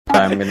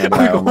die. I'm gonna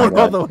die. Oh my going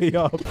all god. the way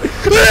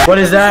up. What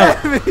is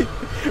that?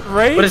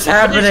 Right? What is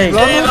happening?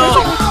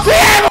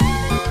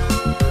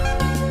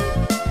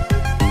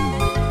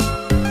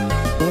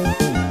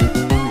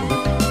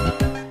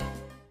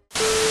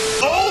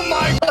 Oh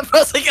my god,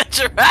 that's like a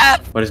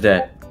giraffe. What is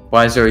that?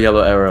 Why is there a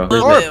yellow arrow? Orb. There,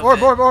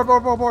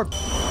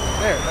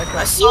 that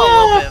guy. I saw a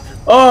little bit of it.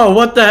 Oh,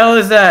 what the hell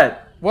is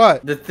that?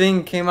 What? The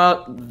thing came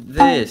out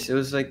this. It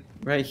was like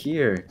right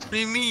here. What do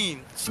you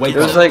mean? It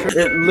was like,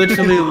 it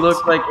literally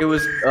looked like it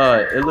was,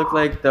 it looked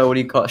like the, what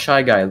do you call it?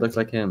 Shy Guy. It looked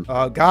like him.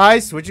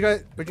 Guys, where'd you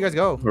guys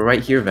go? We're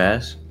right here,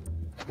 Vaz.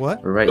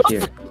 What? We're right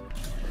here.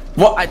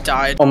 What? I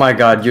died. Oh my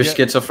god, you're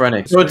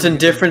schizophrenic. So it's in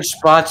different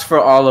spots for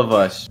all of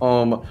us.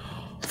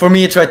 For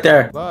me, it's right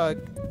there. Bug.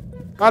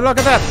 God, look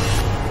at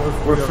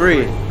that. We're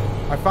free.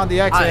 I found the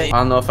exit. I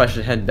don't know if I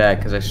should head back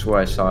because I swear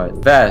I saw it.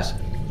 Vaz.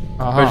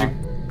 I'm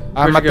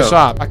at you the go?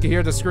 shop. I can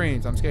hear the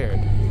screams. I'm scared.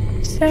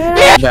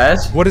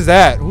 Vaz? What is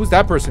that? Who's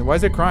that person? Why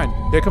is it crying?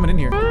 They're coming in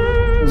here.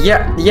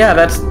 Yeah,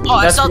 that's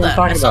I that's saw what I'm that.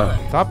 talking I saw about.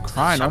 that. Stop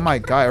crying. Oh my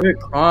god. You're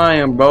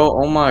crying, bro.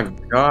 Oh my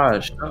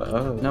gosh. Shut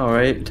up. No,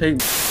 right? Take.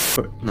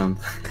 No.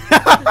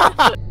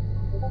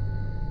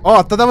 Oh,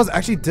 I thought that was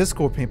actually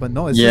Discord paint, but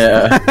no, it's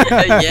Yeah.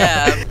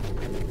 Yeah.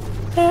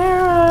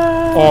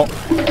 Oh,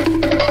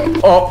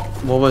 Oh,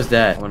 what was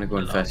that? I want to go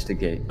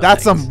investigate.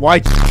 that's some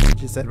white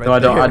you said right No, I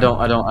there. don't.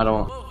 I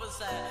don't. What was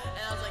that?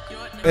 And I was like, you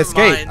know what? Never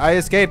Escape. mind. I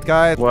escaped,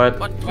 guys. What?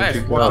 What? Where'd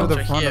you Where? Walk go? to the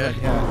Right front of here.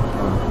 it.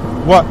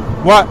 Yeah. What?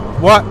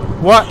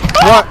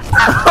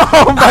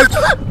 Oh my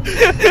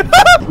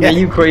god. Yeah,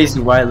 you crazy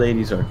white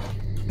ladies are.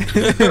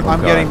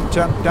 I'm getting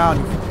jumped down.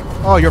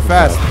 Oh, you're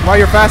fast. Why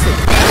you're fasting?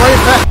 Why you're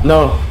fast?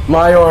 No,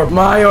 my orb.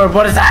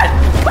 What is that?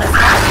 What is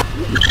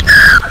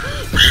that?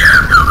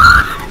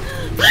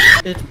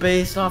 It's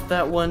based off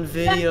that one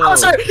video.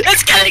 Closer!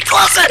 It's getting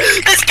closer!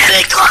 It's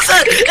getting closer!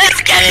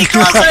 It's getting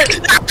closer!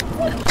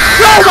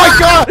 Oh my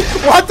god!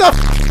 What the?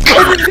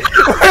 Where did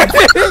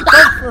he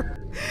come from?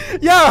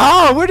 Yeah,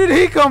 how? Where did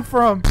he come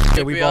from?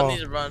 Okay, We all need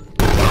to run.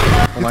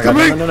 Oh my god,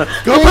 no.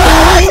 Come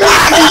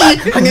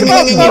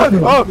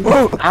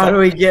on! How do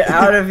we get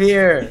out of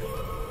here?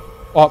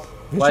 Oh,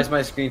 Why is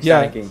my screen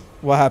yeah. shaking?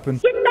 What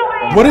happened?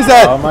 What is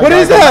that? Oh my What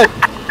is God.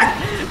 that?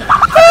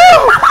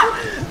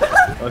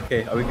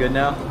 Okay, are we good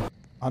now?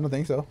 I don't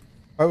think so.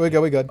 Alright,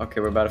 we good. Okay,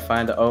 we're about to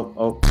find the.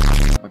 Oh.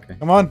 Okay.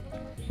 Come on,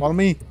 follow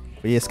me.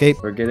 We escape.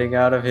 We're getting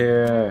out of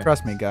here.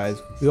 Trust me, guys.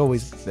 We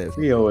always live.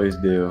 We always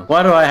do.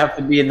 Why do I have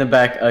to be in the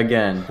back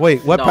again? Wait,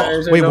 what?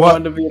 No. Wait,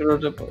 what?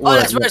 Oh,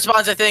 that's where it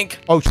spawns, I think.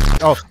 Oh,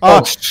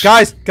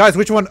 guys,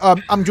 which one?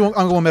 I'm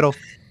going middle.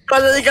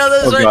 Go this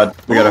Oh way. god,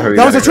 we gotta hurry.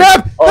 That was a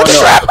trap! Oh That's a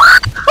trap!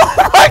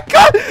 Oh my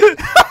god!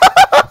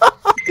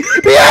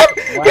 PM!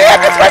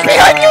 It's right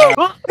behind you!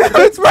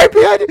 It's right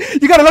behind you!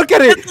 You gotta look at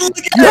it!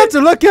 You have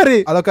to look at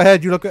it! I look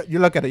ahead, you look at it.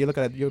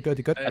 You're good,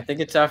 you good? I think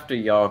it's after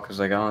y'all, cause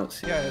like I don't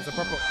see. Yeah, it's a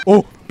purple.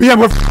 Oh, PM,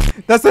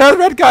 that's the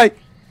red guy!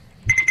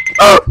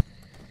 Oh!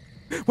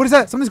 What is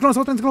that? Something's glowing,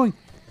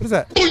 What is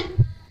that?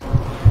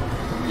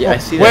 Yeah, I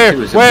see that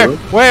too. Is it blue?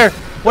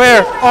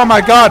 Where? Oh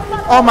my god!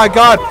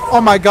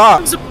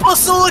 I'm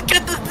supposed to look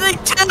at the thing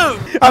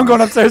too! I'm going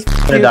upstairs.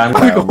 I'm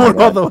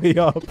going all the way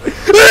up.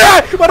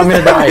 I'm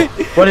gonna die.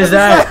 What is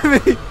that?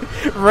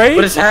 Right?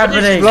 What is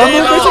happening?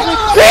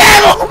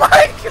 Oh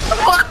my god!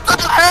 What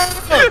the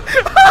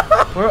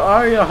hell? Where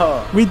are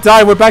y'all? We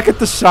died. We're back at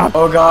the shop.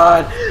 Oh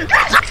god.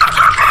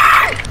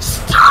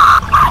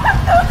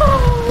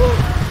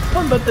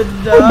 I'm about to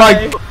die. Oh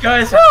my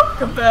guys, help,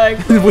 come back.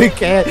 We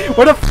can't.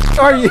 Where the f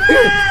are you?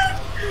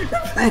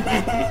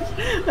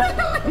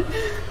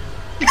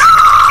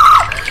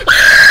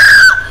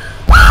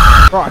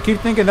 Bro, I keep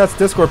thinking that's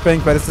Discord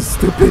pink, but it's just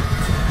stupid.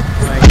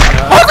 Oh my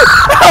god.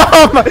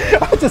 Oh my!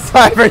 I just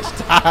average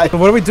died.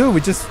 What do we do? We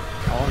just.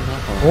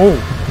 Oh.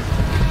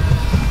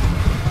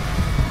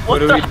 What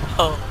do the we-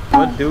 hell?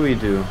 What do we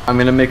do? I'm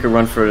gonna make a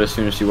run for it as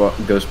soon as she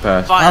goes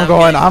past. Fine,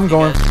 I'm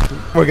going.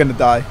 We're gonna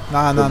die.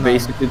 Nah. We're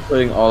basically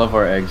putting all of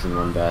our eggs in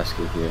one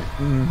basket here.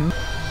 Mm-hmm.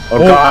 Oh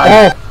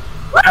god.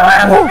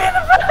 Oh.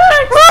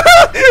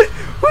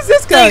 Who's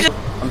this guy?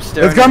 I'm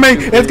staring. It's coming!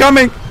 at you, It's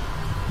coming!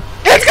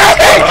 It's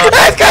coming!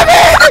 It's coming!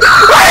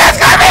 It's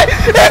coming!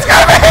 It's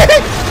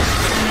coming!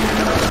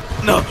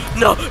 No!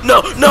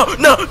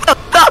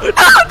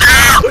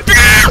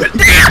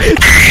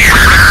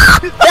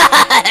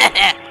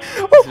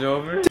 Is it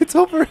over? It's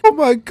over. Oh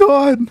my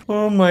god.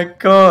 Oh my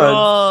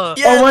god.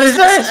 Yeah, Oh, what is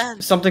this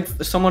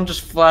that? Someone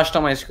just flashed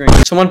on my screen.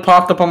 Someone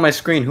popped up on my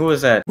screen. Who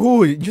was that?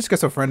 Ooh, you just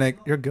schizophrenic.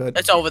 You're good.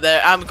 It's over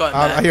there. I'm going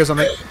back. I hear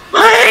something.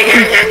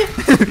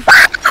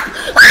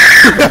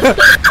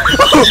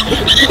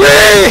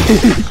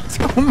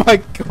 Oh my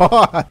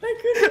god. I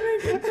couldn't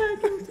make it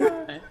back in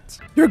time.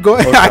 You're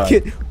going. Oh, I God.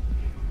 can't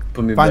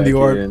Put me find back the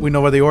orb. in. We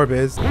know where the orb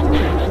is.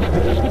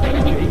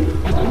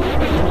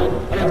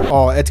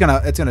 Oh, it's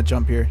gonna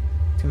jump here.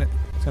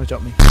 It's gonna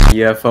jump me.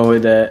 Yeah, fun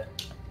with that.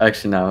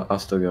 Actually, no, I'll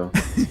still go.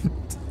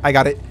 I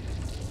got it.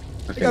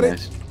 Okay, got it.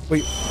 nice.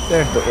 Wait,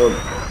 there. The orb.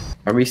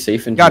 Are we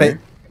safe in Got here?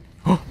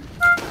 it.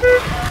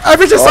 I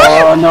just saw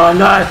you. Oh no, I'm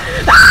not.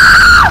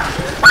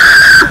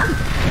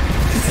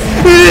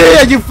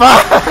 Yeah, you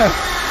fine.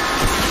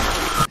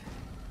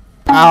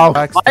 Ow.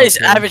 Why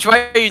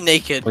are you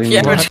naked? What do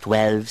you mean?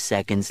 12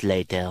 seconds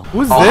later.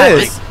 Who's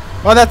this?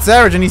 Oh, that's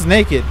Savage and he's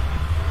naked.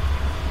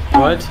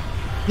 What?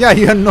 Yeah,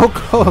 you have no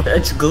clothes.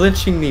 It's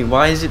glitching me.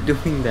 Why is it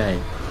doing that?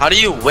 How do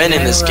you win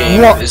in this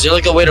game? What? Is there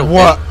like a way to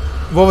What? win?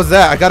 What was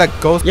that? I got a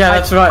ghost. Yeah,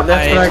 that's right.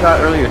 That's what I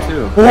got earlier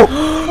too.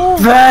 Oh.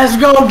 Let's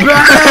go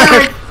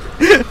back.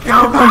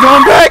 I'm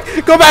going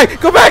back. Go back.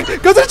 Go back.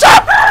 Go to the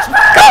shop.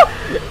 Go.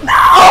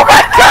 Oh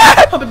my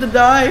god. I'm about to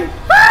die.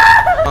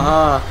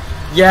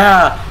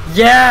 Yeah.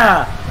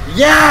 Yeah.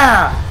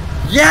 Yeah.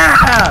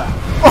 Yeah.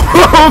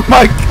 Oh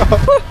my god.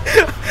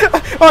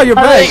 Oh, you're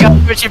There you back.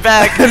 go, put you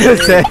back.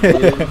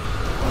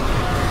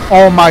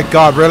 Oh my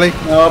god, really?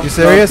 Nope, You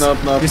serious? nope,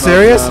 You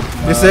serious?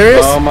 You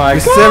serious? Oh my You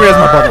god. serious,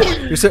 my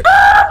brother? You serious?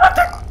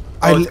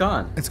 Oh, it's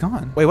gone. It's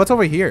gone. Wait, what's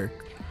over here?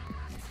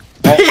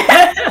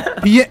 Yeah.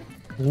 Yeah.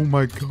 Oh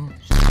my god.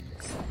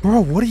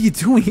 Bro, what are you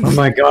doing? Oh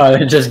my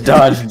god, I just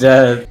dodged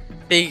death.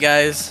 Hey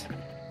guys.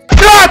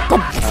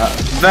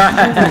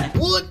 Back.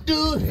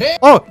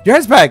 Oh, your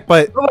head's back,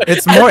 but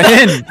it's more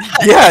in.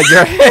 Yeah,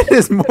 your head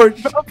is more.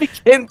 I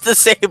became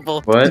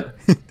disabled. What?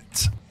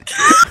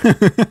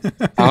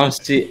 I don't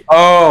see.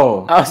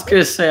 Oh, I was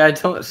gonna say I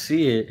don't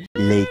see it.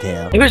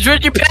 Later.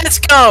 Where'd your pants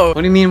go?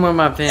 What do you mean where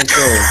my pants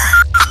go?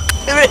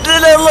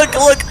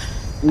 Look.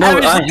 No,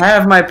 I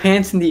have my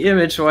pants in the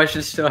image, so I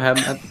should still have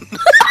my.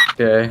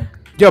 Okay.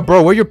 Yo,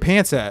 bro, where your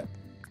pants at?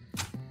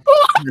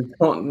 I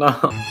don't know.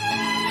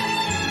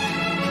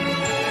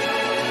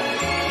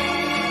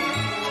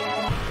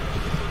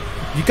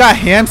 You got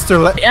hamster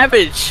leg.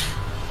 Savage.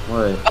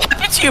 What? What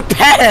happened to your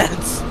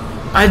pants?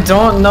 I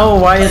don't know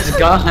why it's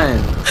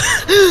gone.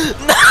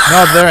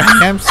 No, they're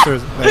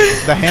hamsters.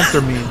 The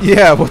hamster meme.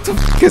 Yeah, what the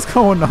fuck is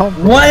going on?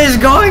 Bro? What is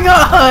going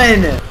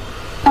on?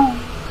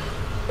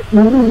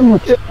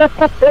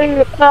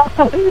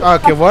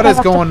 Okay, what is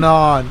going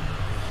on?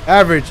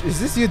 Average, is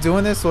this you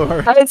doing this or?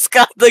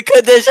 The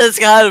conditions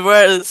got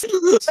worse.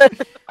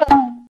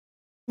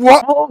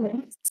 What?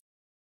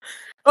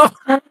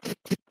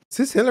 Is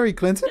this Hillary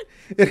Clinton?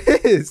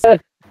 It is.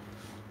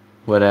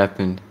 What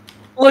happened?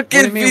 Look What do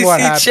at you mean, what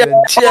VC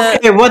happened? chat.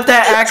 Okay, what the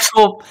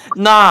actual?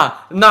 Nah,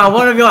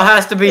 one of y'all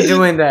has to be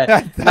doing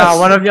that. Nah,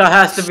 one of y'all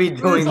has to be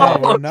doing No,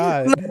 that. we're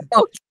not.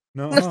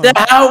 No.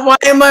 How? Why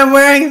am I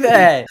wearing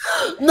that?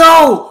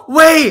 No,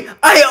 wait,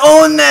 I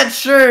own that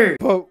shirt.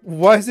 But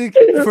why is it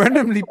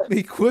randomly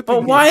equipping?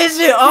 But why is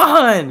it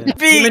on? Let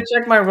me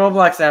check my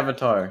Roblox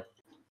avatar.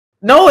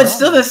 No, it's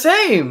still the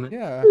same.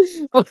 Yeah.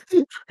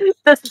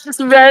 That's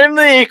just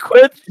randomly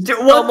equipped. Dude,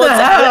 what the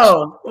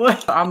hell?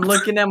 What? I'm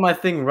looking at my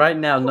thing right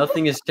now.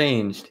 Nothing has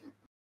changed.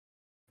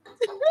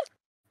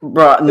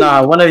 Bro,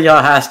 nah, one of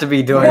y'all has to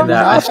be doing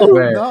that. I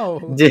swear. No.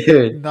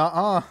 Dude.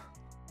 Nuh-uh.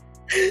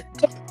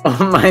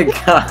 Oh my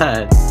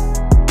god.